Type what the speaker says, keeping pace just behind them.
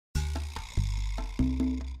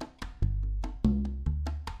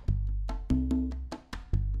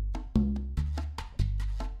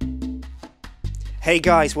Hey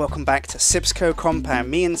guys, welcome back to SipsCo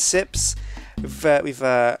Compound. Me and Sips, we've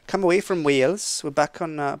come away from Wales. We're back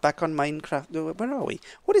on Minecraft. Where are we?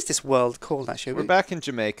 What is this world called actually? We're back in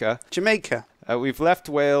Jamaica. Jamaica. We've left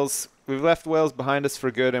Wales. We've left Wales behind us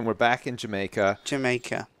for good, and we're back in Jamaica.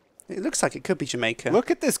 Jamaica. It looks like it could be Jamaica.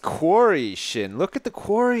 Look at this quarry, Sjin. Look at the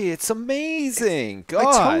quarry. It's amazing. God.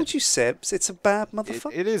 I told you, Sips. It's a bad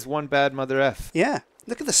motherfucker. It is one bad mother F. Yeah.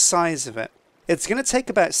 Look at the size of it. It's going to take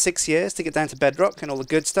about 6 years to get down to bedrock and all the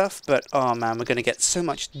good stuff, but oh man, we're going to get so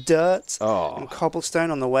much dirt and cobblestone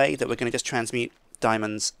on the way that we're going to just transmute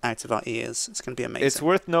diamonds out of our ears. It's going to be amazing. It's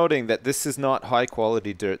worth noting that this is not high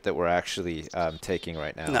quality dirt that we're actually taking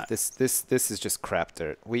right now. No. This is just crap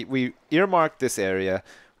dirt. We earmarked this area.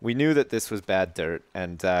 We knew that this was bad dirt,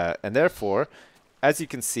 and therefore, as you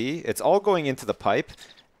can see, it's all going into the pipe.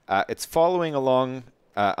 It's following along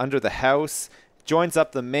under the house. Joins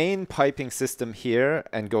up the main piping system here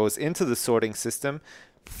and goes into the sorting system.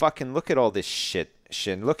 Fucking look at all this shit,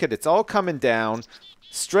 Sjin. Look at it's all coming down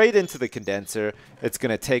straight into the condenser. It's going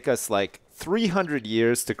to take us like 300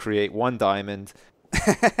 years to create one diamond.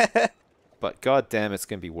 But goddamn, it's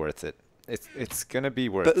going to be worth it. It's going to be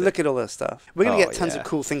worth it. But look at all this stuff. We're going to get tons of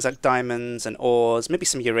cool things like diamonds and ores, maybe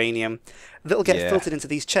some uranium that'll get filtered into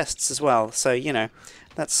these chests as well. So, you know,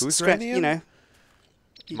 that's whose uranium? You know,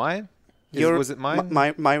 mine? Was it mine?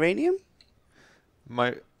 My uranium?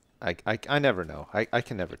 I never know. I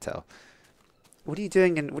can never tell. What are you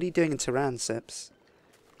doing in Tehran, Sips?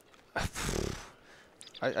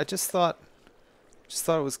 I just thought it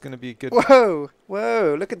was going to be a good.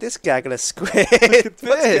 Whoa! Look at this gaggle of squid. Look at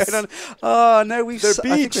this. What's going on? Oh no, I think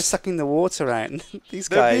we're beached. sucking the water out. These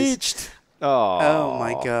They're guys. beached. Oh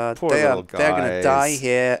my God! Poor They're little going to guys. die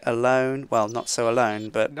here alone. Well, not so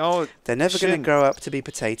alone, but no, they're never going to Sjin, grow up to be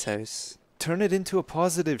potatoes. turn it into a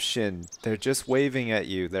positive, Sjin. They're just waving at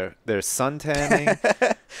you. They're suntanning.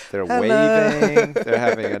 They're waving. They're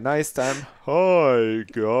having a nice time. Hi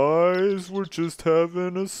guys, we're just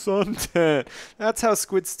having a suntan. That's how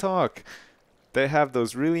squids talk. They have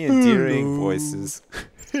those really endearing voices.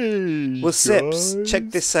 Hey, Well, Sips, guys. check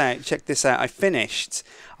this out. Check this out.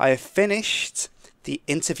 I have finished the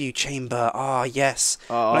interview chamber. Ah, yes.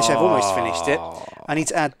 Well, actually, I've almost finished it. I need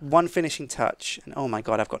to add one finishing touch. And oh my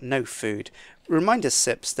God, I've got no food. Remind us,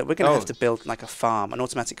 Sips, that we're going to have to build like a farm, an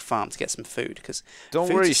automatic farm to get some food. Because Don't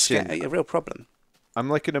food's worry, a real problem. I'm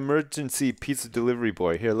like an emergency pizza delivery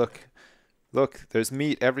boy. Here, look. Look, there's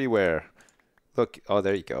meat everywhere. Look. Oh,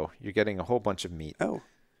 there you go. You're getting a whole bunch of meat. Oh.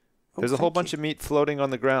 There's a whole bunch of meat floating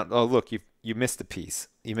on the ground. Oh, look, you missed a piece.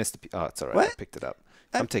 You missed a piece. Oh, it's all right. What? I picked it up.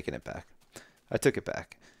 I'm taking it back. I took it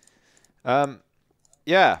back.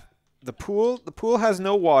 Yeah. The pool has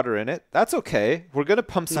no water in it. That's okay. We're going to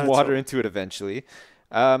pump some water into it eventually.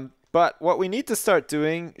 But what we need to start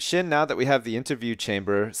doing, Sjin, now that we have the interview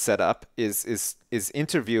chamber set up, is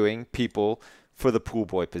interviewing people for the pool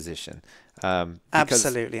boy position.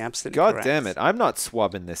 Absolutely God correct. damn it. I'm not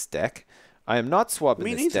swabbing this deck. I am not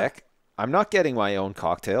swabbing this deck. I'm not getting my own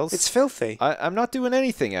cocktails. It's filthy. I'm not doing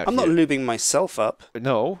anything out here. I'm not lubing myself up.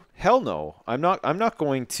 No, hell no. I'm not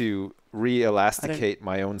going to re-elasticate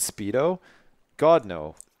my own Speedo. God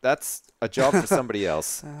no. That's a job for somebody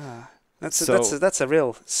else. That's a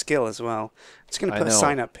real skill as well. I'm just going to put a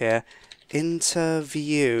sign up here.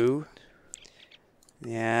 Interview.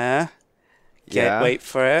 Yeah. Wait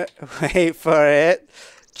for it. Wait for it.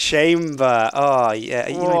 Chamber. Oh, yeah.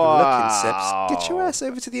 You're not even looking, Sips. Get your ass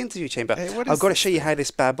over to the interview chamber. Hey, I've got to show you how this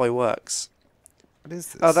bad boy works. What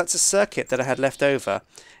is this? Oh, that's a circuit that I had left over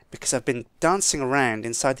because I've been dancing around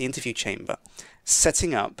inside the interview chamber,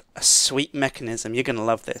 setting up a sweet mechanism. You're going to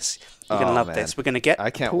love this. You're going to love this. We're going to get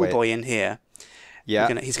Pool Boy in here. Yeah.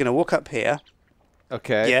 He's going to walk up here.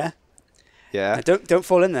 Okay. Yeah. Yeah. Now, don't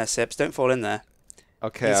fall in there, Sips. Don't fall in there.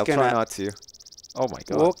 Okay, I'll try not to. Oh my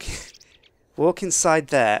God. Walk inside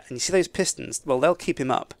there, and you see those pistons? Well, they'll keep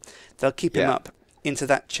him up. They'll keep him up into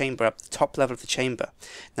that chamber, up the top level of the chamber.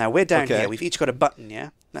 Now, we're down here. We've each got a button, yeah?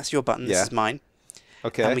 That's your button. This is mine.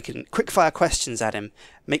 Okay. And we can quick-fire questions at him.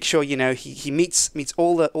 Make sure, you know, he meets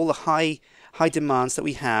all the high demands that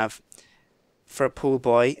we have for a pool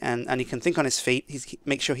boy, and he can think on his feet.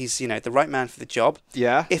 Make sure he's, you know, the right man for the job.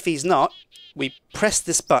 Yeah. If he's not, we press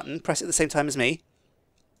this button. Press it at the same time as me.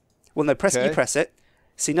 Well, no, you press it.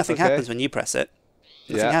 See, nothing happens when you press it.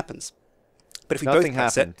 Nothing happens. But if we both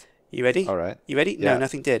press it, you ready? All right. You ready? Yeah. No,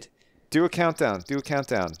 nothing did. Do a countdown. Do a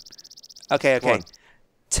countdown. Okay.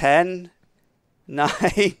 10, 9,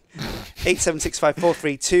 8, 7, 6, 5, 4,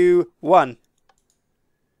 3, 2, 1.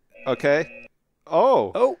 Okay.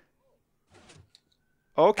 Oh. Oh.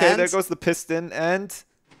 Okay, there goes the piston, and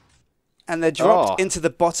and they're dropped into the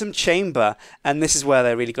bottom chamber, and this is where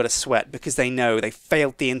they really got to sweat because they know they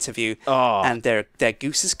failed the interview and their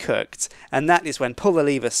goose is cooked, and that is when pull the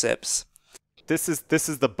lever, Sips. This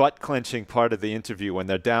is the butt clenching part of the interview when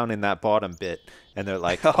they're down in that bottom bit and they're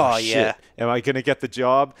like, oh shit, yeah. Am I gonna get the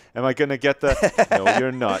job? Am I gonna get the? No,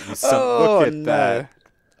 you're not. You look at that.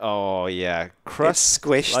 Oh yeah, crushed,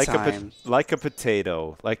 squish like time. Like a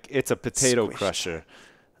potato, like it's a potato crusher.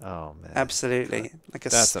 Oh man, absolutely, like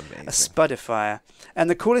that's amazing. A spudifier. And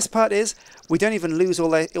the coolest part is we don't even lose all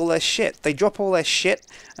their shit. They drop all their shit,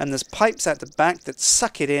 and there's pipes at the back that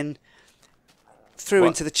suck it in through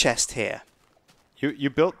into the chest here. You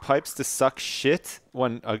built pipes to suck shit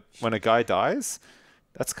when a guy dies?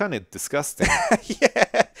 That's kind of disgusting.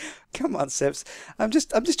 Yeah, come on, Sips. I'm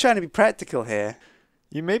just trying to be practical here.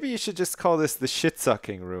 Maybe you should just call this the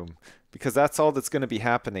shit-sucking room, because that's all that's going to be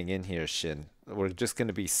happening in here, Sjin. We're just going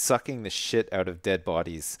to be sucking the shit out of dead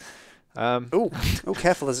bodies. Oh,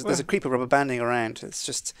 careful! There's a creeper rubber banding around. It's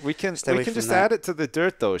just we can just add it to the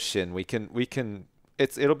dirt, though, Sjin. We can.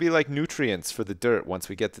 It'll be like nutrients for the dirt once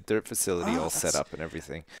we get the dirt facility all set up and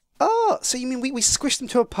everything. Oh, so you mean we squish them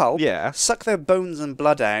to a pulp? Yeah. Suck their bones and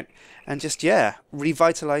blood out, and just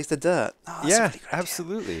revitalize the dirt. Oh, that's a really good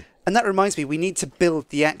absolutely. Idea. And that reminds me, we need to build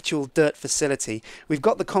the actual dirt facility. We've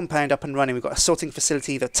got the compound up and running. We've got a sorting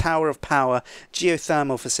facility, the Tower of Power,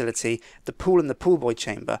 geothermal facility, the pool and the pool boy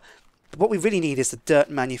chamber. But what we really need is the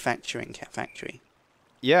dirt manufacturing factory.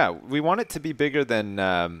 Yeah, we want it to be bigger than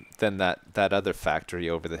that other factory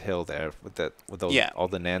over the hill there with all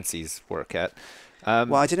the Nancy's work at.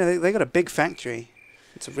 Well, I don't know. They got a big factory.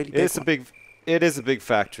 It's a really big one. It is a big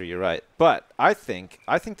factory. You're right. But I think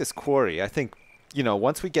this quarry.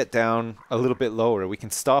 Once we get down a little bit lower, we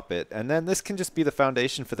can stop it, and then this can just be the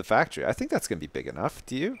foundation for the factory. I think that's going to be big enough.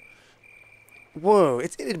 Do you? Whoa,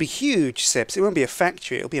 it'd be huge, Sips. It won't be a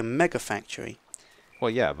factory. It'll be a mega factory.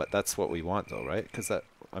 Well, yeah, but that's what we want, though, right? Because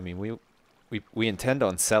we intend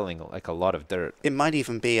on selling like a lot of dirt. It might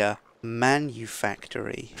even be a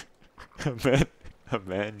manufactory. A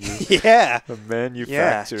manufactory. Yeah. A manufactory.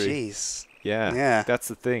 Yeah, jeez. Yeah. That's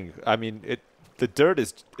the thing. I mean, the dirt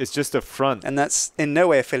is just a front. And that's in no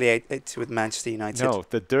way affiliated with Manchester United. No,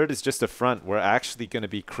 the dirt is just a front. We're actually going to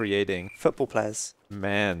be creating football players.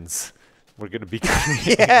 Mans. We're going to be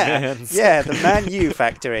creating mans. Yeah, the Man-U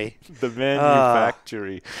factory. The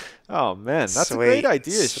manufactory. Oh, man. That's a great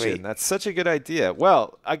idea, Sjin. That's such a good idea.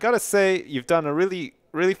 Well, I got to say, you've done a really,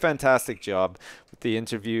 really fantastic job with the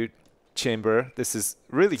interview chamber. This is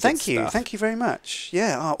really good stuff. Thank you very much.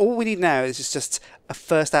 Yeah, all we need now is just a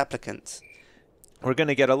first applicant. We're going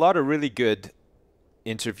to get a lot of really good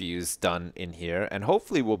interviews done in here, and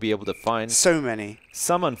hopefully we'll be able to find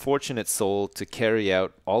some unfortunate soul to carry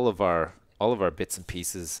out all of our bits and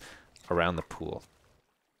pieces around the pool.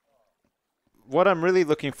 What I'm really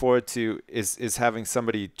looking forward to is having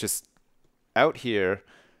somebody just out here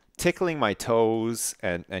tickling my toes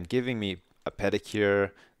and giving me a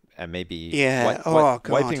pedicure and maybe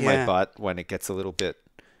wiping my butt when it gets a little bit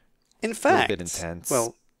intense.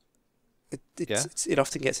 Well, it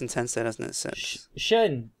often gets intense there, doesn't it, Sips?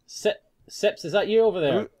 Sjin, Sips, is that you over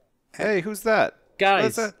there? Hey, who's that?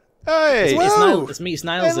 Guys. Hey! It's me, it's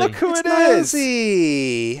Nilesy. Hey, look who it is!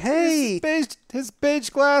 Nilesy! Hey! His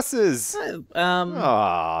beige glasses.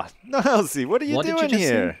 Aw, Nilesy, what are you doing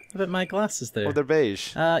here? About my glasses there. Oh, they're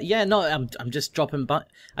beige. Yeah, no, I'm just dropping by.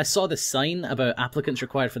 I saw the sign about applicants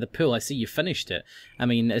required for the pool. I see you finished it. I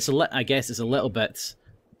mean, I guess it's a little bit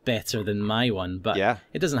better than my one, but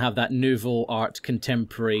it doesn't have that nouveau art,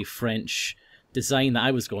 contemporary French design that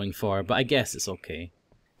I was going for, but I guess it's okay.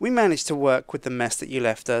 We managed to work with the mess that you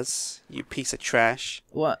left us, you piece of trash.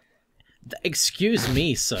 What? Excuse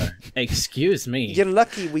me, sir. Excuse me. You're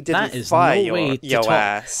lucky we didn't fire your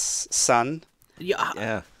ass, son.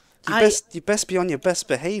 Yeah. You best be on your best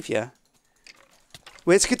behaviour.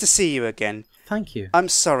 Well, it's good to see you again. Thank you. I'm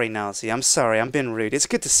sorry, Nilesy. I'm sorry. I'm being rude. It's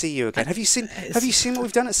good to see you again. Have you seen what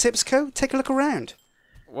we've done at SipsCo? Take a look around.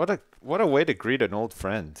 What a way to greet an old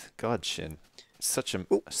friend. God, Sjin. Such an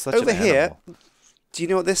here. Do you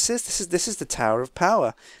know what this is? This is the Tower of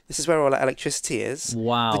Power. This is where all our electricity is.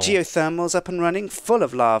 Wow. The geothermal's up and running, full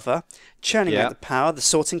of lava, churning out the power. The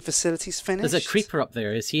sorting facility's finished. There's a creeper up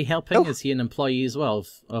there. Is he helping? Is he an employee as well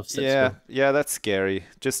of SipsCo? Yeah, that's scary.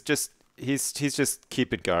 He's just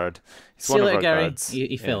keeping guard. He's See you later, Gary.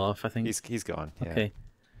 He fell off, I think. He's gone. Yeah. Okay.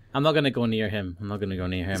 I'm not going to go near him.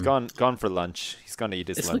 He's gone for lunch. He's going to eat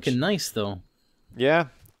his lunch. It's looking nice, though.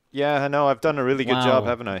 Yeah, I know. I've done a really good job,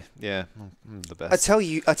 haven't I? Yeah, I'm the best.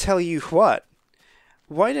 I tell you what.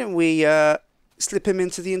 Why don't we slip him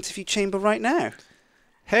into the interview chamber right now?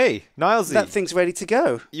 Hey, Nilesy. That thing's ready to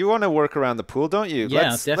go. You want to work around the pool, don't you?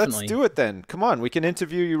 Yeah, Let's definitely. do it then. Come on, we can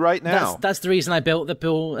interview you right now. That's the reason I built the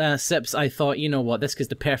pool, Sips. I thought, you know what, this is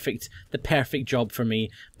the perfect job for me.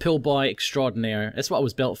 Pool boy extraordinaire. It's what I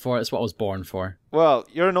was built for. It's what I was born for. Well,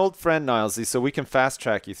 you're an old friend, Nilesy, so we can fast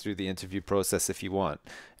track you through the interview process if you want.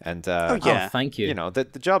 And oh, thank you. You know, the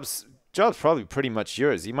job's probably pretty much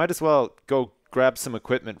yours. You might as well go grab some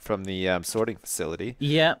equipment from the sorting facility.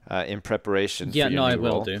 Yeah. In preparation. Yeah, for your I new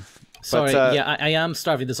will role. do. Sorry, I am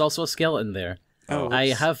starving. There's also a skeleton there. Oh,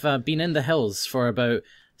 I have been in the hills for about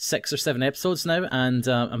 6 or 7 episodes now, and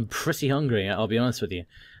I'm pretty hungry, I'll be honest with you.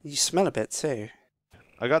 You smell a bit too.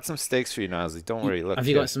 I got some steaks for you, Nilesy. Don't worry. Look. Have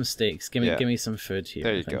you got some steaks? Give me some food here.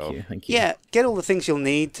 There you go. Thank you. Yeah, get all the things you'll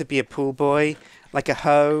need to be a pool boy, like a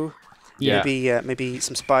hoe. Yeah. Maybe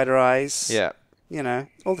some spider eyes. Yeah. You know,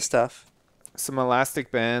 all the stuff. Some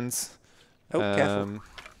elastic bands. Oh, careful.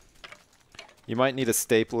 You might need a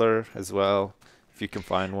stapler as well, if you can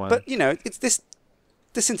find one. But, you know, it's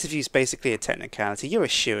this interview's basically a technicality. You're a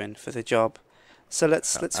shoo-in for the job. So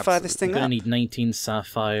let's fire this thing I'm gonna up. need 19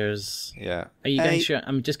 sapphires. Yeah. Are you guys sure?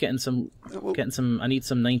 I'm just getting some. I need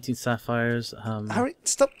some 19 sapphires. Hurry!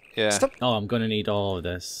 Stop! Yeah. Stop! Oh, I'm gonna need all of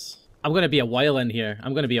this. I'm gonna be a while in here.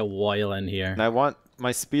 And I want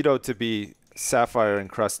my Speedo to be sapphire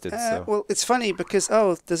encrusted. So. Well, it's funny because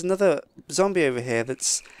there's another zombie over here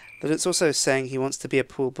that's also saying he wants to be a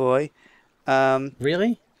pool boy.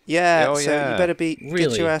 Really? Yeah. Oh, so yeah. you better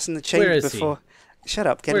get your ass in the chamber before. Shut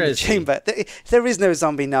up! Get in the chamber. There is no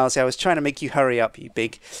zombie now. So I was trying to make you hurry up, you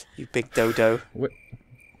big dodo.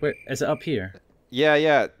 Where is it up here?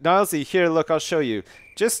 Yeah. Nilesy, here, look, I'll show you.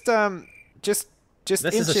 Just This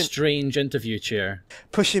is a strange interview chair.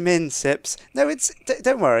 Push him in, Sips. No,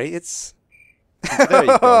 don't worry. It's. There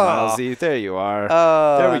you go, Nilesy. There you are.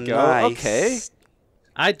 Oh, there we go. Nice. Okay.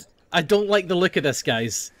 I don't like the look of this,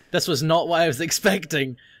 guys. This was not what I was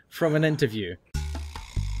expecting from an interview.